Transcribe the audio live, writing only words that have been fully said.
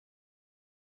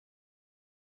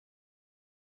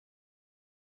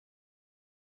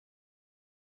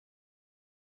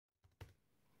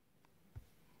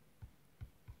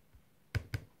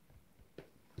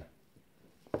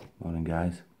Morning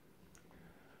guys.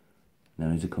 Now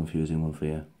here's a confusing one for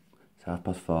you. It's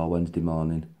 4:30 Wednesday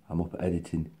morning. I'm up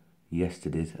editing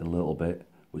yesterday's a little bit,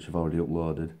 which I've already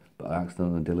uploaded, but I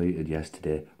accidentally deleted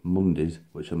yesterday, Monday's,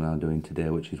 which I'm now doing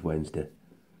today, which is Wednesday.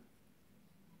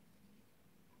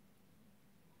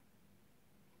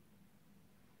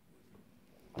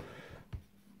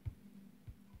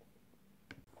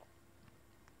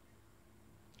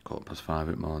 Quarter past 5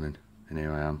 in the morning, and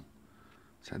here I am,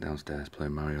 sat downstairs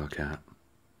playing Mario Kart.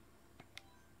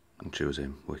 I'm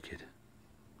choosing wicked.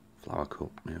 Flower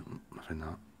cup, yeah, nothing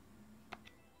that.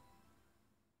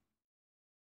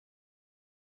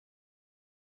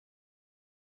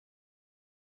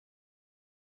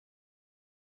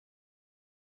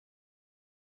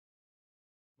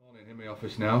 Morning, in my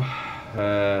office now.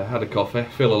 Had a coffee,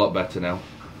 feel a lot better now.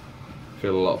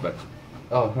 Feel a lot better.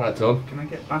 Oh, right, Tom. Can I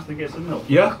get past and get some milk?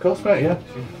 Yeah, of course, mate, yeah.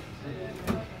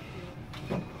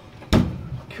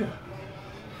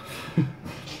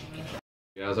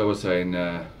 Yeah, as I was saying,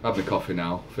 had my coffee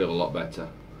now, feel a lot better.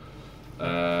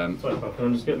 Sorry, Papa, can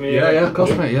I just get me... Yeah, of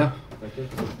course, mate, yeah. Thank you.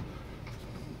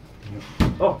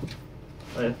 Oh!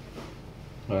 Oh yeah.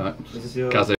 Alright, This is your...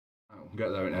 Kazzy. We'll get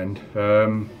there at the end.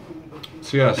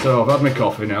 So I've had my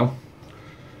coffee now.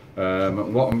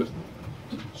 What I'm...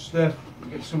 Just get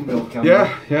some milk, can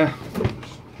Yeah.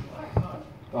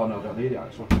 Oh no, I don't need it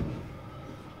actually.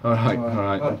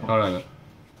 Alright.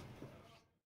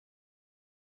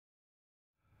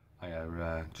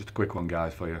 Just a quick one,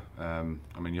 guys, for you. I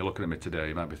mean, you're looking at me today,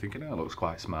 you might be thinking, oh, it looks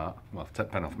quite smart. Well, take a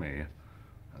pen off me here.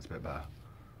 That's a bit better.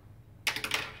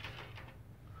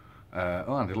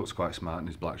 And he looks quite smart in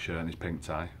his black shirt and his pink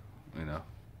tie, you know.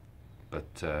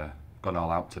 But gone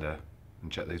all out today and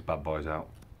check these bad boys out.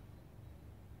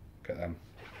 Look at them.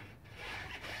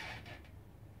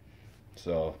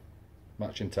 So,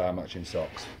 matching tie, matching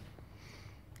socks.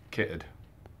 Kitted.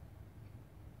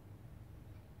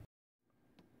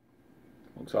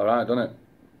 Looks alright, doesn't it?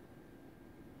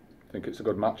 I think it's a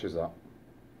good match, is that?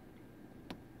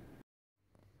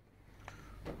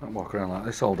 I walk around like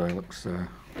this all day, looks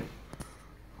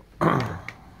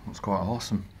looks quite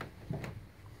awesome.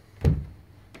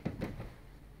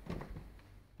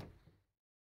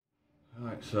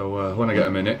 Right, so when I get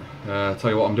a minute, I'll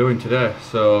tell you what I'm doing today.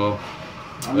 So,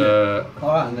 alright,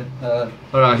 Andy.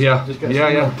 alright, yeah. Just get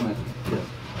some milk, mate.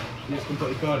 You just can put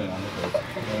your card in,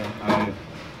 Andy.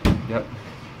 Yep.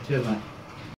 Cheers, mate.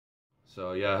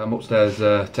 So yeah, I'm upstairs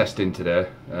testing today.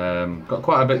 Got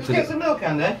quite a bit to do. Get some milk,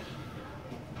 Andy.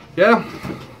 Yeah.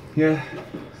 Cheers,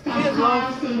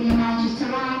 love.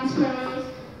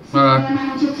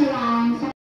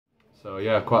 Alright. So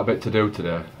yeah, quite a bit to do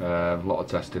today. A lot of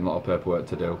testing, a lot of paperwork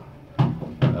to do.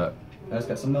 Let's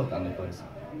get some milk, Andy, please.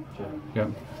 Cheers. Yeah.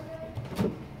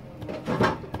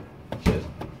 Cheers.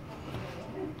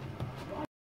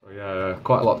 So yeah,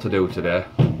 quite a lot to do today.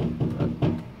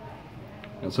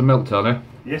 Got some milk, Tony?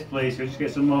 Yes, please. Could you just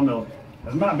get some more milk?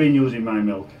 Has Matt been using my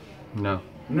milk? No.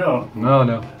 No.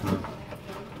 No.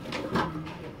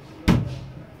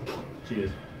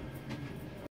 Cheers.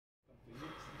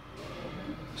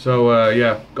 So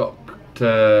yeah, got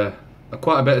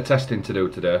quite a bit of testing to do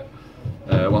today.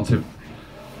 Once it...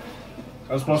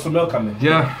 I just want some milk, Andy.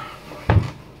 Yeah.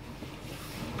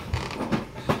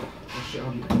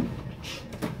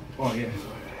 Oh yeah.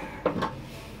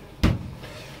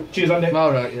 Cheers, Andy.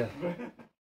 Alright, yeah.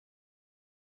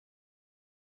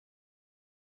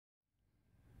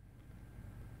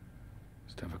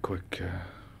 Just have a quick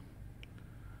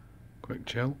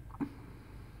chill.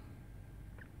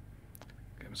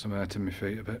 Get some air to my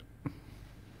feet a bit.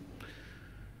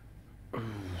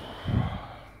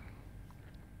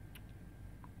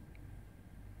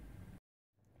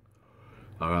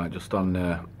 Alright, just on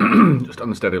just on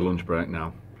the steady lunch break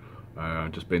now.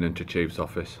 Just been into Chief's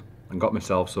office and got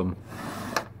myself some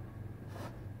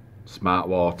smart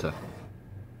water.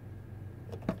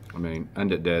 I mean,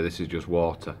 end of the day, this is just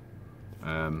water.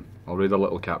 I'll read a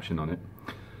little caption on it.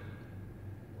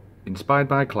 Inspired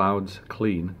by clouds,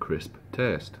 clean, crisp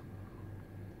taste.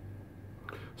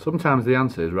 Sometimes the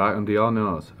answer is right under your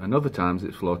nose, and other times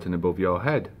it's floating above your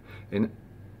head.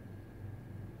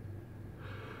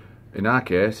 In our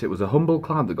case, it was a humble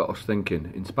cloud that got us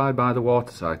thinking. Inspired by the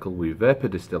water cycle, we vapour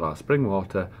distill our spring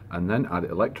water and then add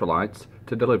electrolytes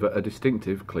to deliver a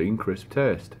distinctive, clean, crisp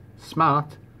taste.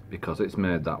 Smart, because it's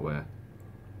made that way.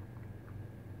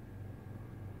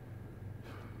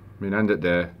 I mean, end of the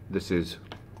day, this is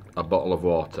a bottle of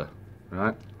water,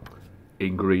 right?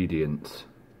 Ingredients.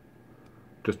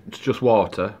 Just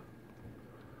water,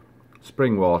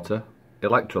 spring water,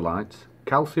 electrolytes,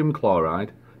 calcium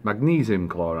chloride, magnesium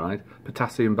chloride,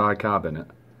 potassium bicarbonate.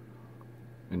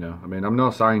 You know, I mean, I'm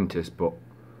no scientist, but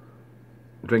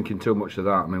drinking too much of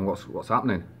that, I mean, what's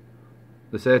happening?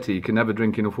 They say to you, you can never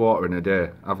drink enough water in a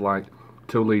day. Have like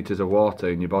 2 litres of water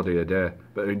in your body a day.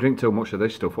 But if you drink too much of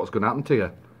this stuff, what's going to happen to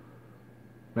you?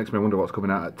 Makes me wonder what's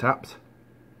coming out of taps.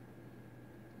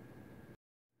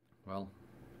 Well,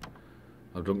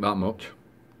 I've drunk that much.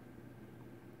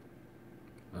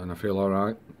 And I feel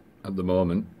alright at the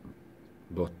moment.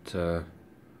 But we'll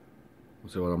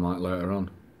see what I'm like later on.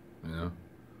 You know,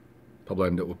 probably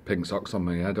end up with pink socks on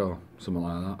my head or something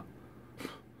like that.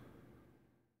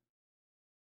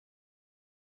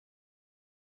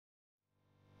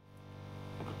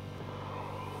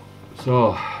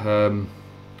 So,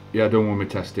 yeah, done with my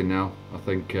testing now. I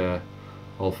think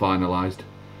all finalised.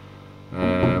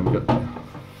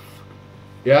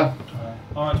 Yeah?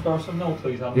 Alright, borrow some milk,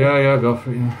 please, Andy. Yeah, go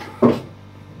for it. Yeah.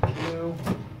 Thank you.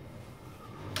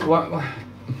 What?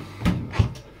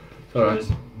 It's alright.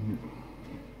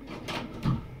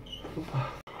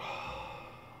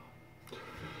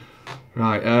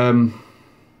 Right,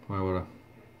 where were I?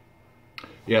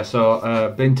 Yeah,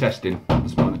 so, been testing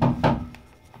this morning.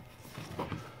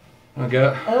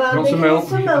 Okay, want some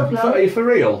milk? Are you for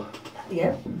real?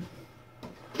 Yeah.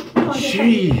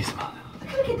 Jeez, man. I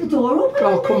can't get the door open.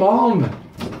 Oh, come on.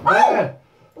 Oh! There.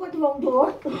 I went the wrong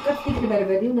door. I'm thinking about a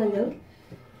video now, though.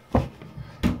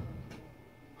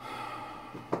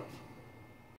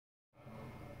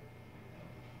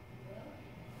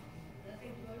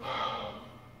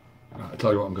 Right, I'll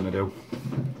tell you what I'm going to do.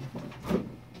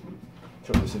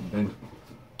 Chuck this in the bin.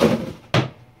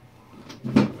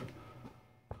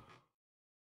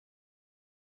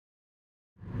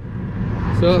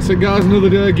 So that's it guys, another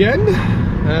day again.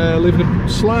 Leaving it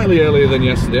slightly earlier than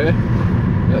yesterday.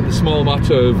 At the small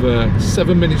matter of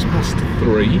 7 minutes past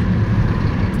 3.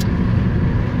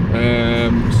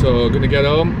 So gonna get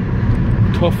home,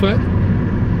 coffee,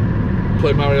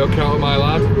 play Mario Kart with my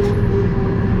lad.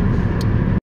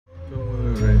 Don't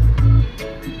worry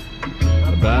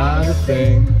about a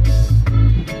thing,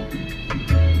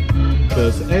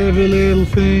 'cause every little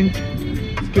thing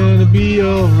is gonna be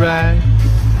alright.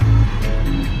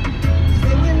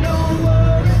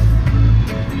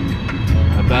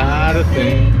 About a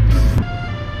thing.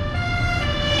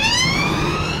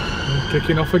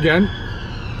 Kicking off again.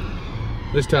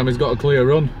 This time he's got a clear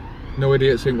run. No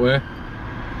idiot sink way.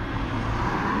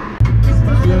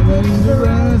 The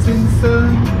rising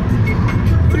sun.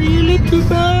 3 little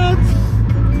birds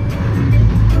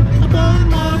above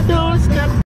my doorstep.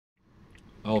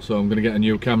 Also, I'm going to get a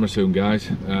new camera soon,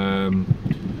 guys.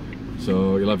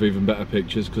 So you'll have even better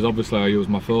pictures, because obviously I use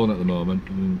my phone at the moment,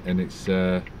 and it's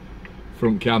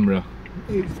front camera.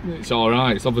 It's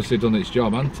alright, it's obviously done its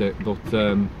job, hasn't it? But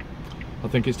I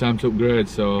think it's time to upgrade,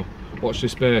 so watch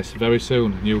this space. Very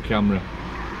soon, new camera,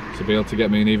 to be able to get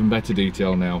me in even better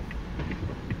detail now.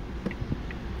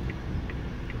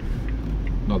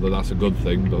 Not that that's a good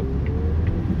thing, but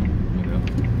you know,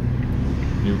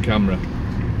 new camera.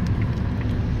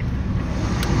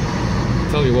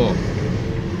 Tell you what,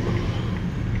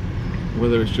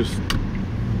 whether it's just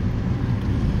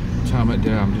time of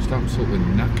day, I'm just absolutely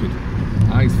knackered.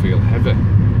 Eyes feel heavy.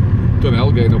 Done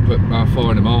hell getting up at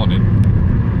 4 in the morning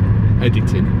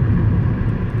editing,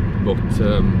 but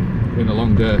been a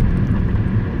long day.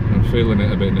 I'm feeling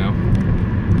it a bit now.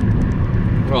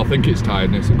 Well, I think it's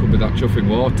tiredness. It could be that chuffing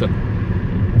water.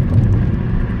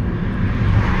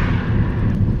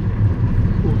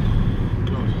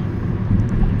 God,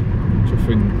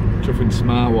 chuffing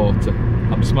smart water.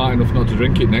 I'm smart enough not to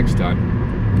drink it next time.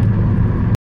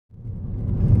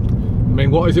 I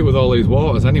mean, what is it with all these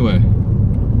waters anyway?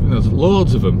 You know, there's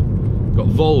loads of them. Got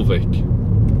Volvic,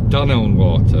 Danone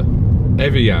water,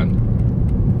 Evian,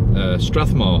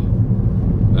 Strathmore,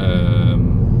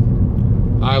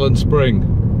 Island Spring,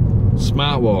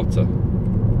 Smart Water.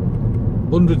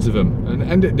 Hundreds of them. And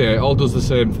end of the day, it all does the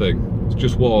same thing. It's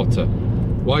just water.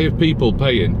 Why are people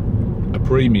paying a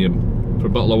premium for a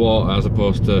bottle of water as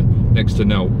opposed to next to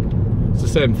no? It's the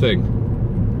same thing.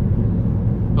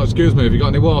 Oh, excuse me, have you got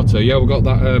any water? Yeah, we've got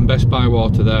that Best Buy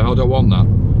water there. I don't want that.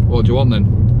 What do you want then?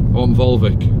 I want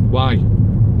Volvic. Why?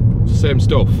 It's the same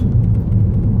stuff.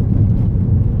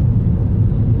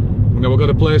 You know, we've got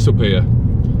a place up here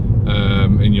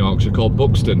in Yorkshire called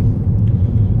Buxton,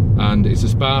 and it's a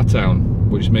spa town,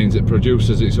 which means it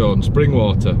produces its own spring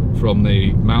water from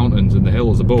the mountains and the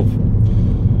hills above.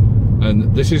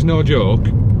 And this is no joke,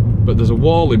 but there's a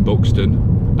wall in Buxton,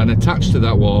 and attached to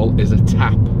that wall is a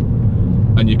tap.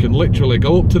 And you can literally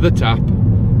go up to the tap,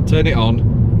 turn it on,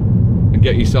 and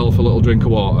get yourself a little drink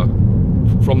of water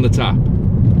from the tap,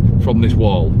 from this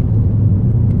wall.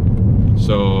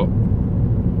 So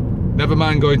Never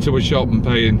mind going to a shop and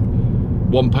paying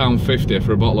 £1.50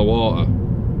 for a bottle of water.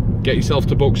 Get yourself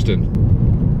to Buxton.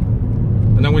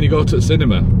 And then when you go to the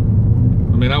cinema, I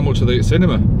mean, how much are they at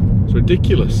cinema? It's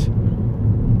ridiculous.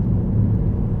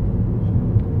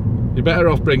 You're better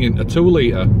off bringing a 2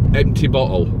 litre empty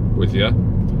bottle with you,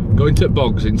 going to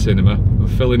Bogs in cinema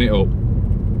and filling it up.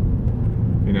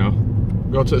 You know,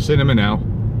 go to the cinema now,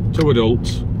 2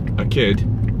 adults, a kid,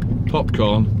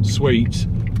 popcorn, sweets,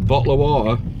 bottle of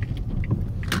water.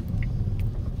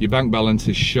 Your bank balance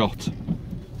is shot.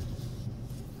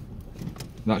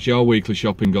 That's your weekly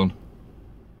shopping gone.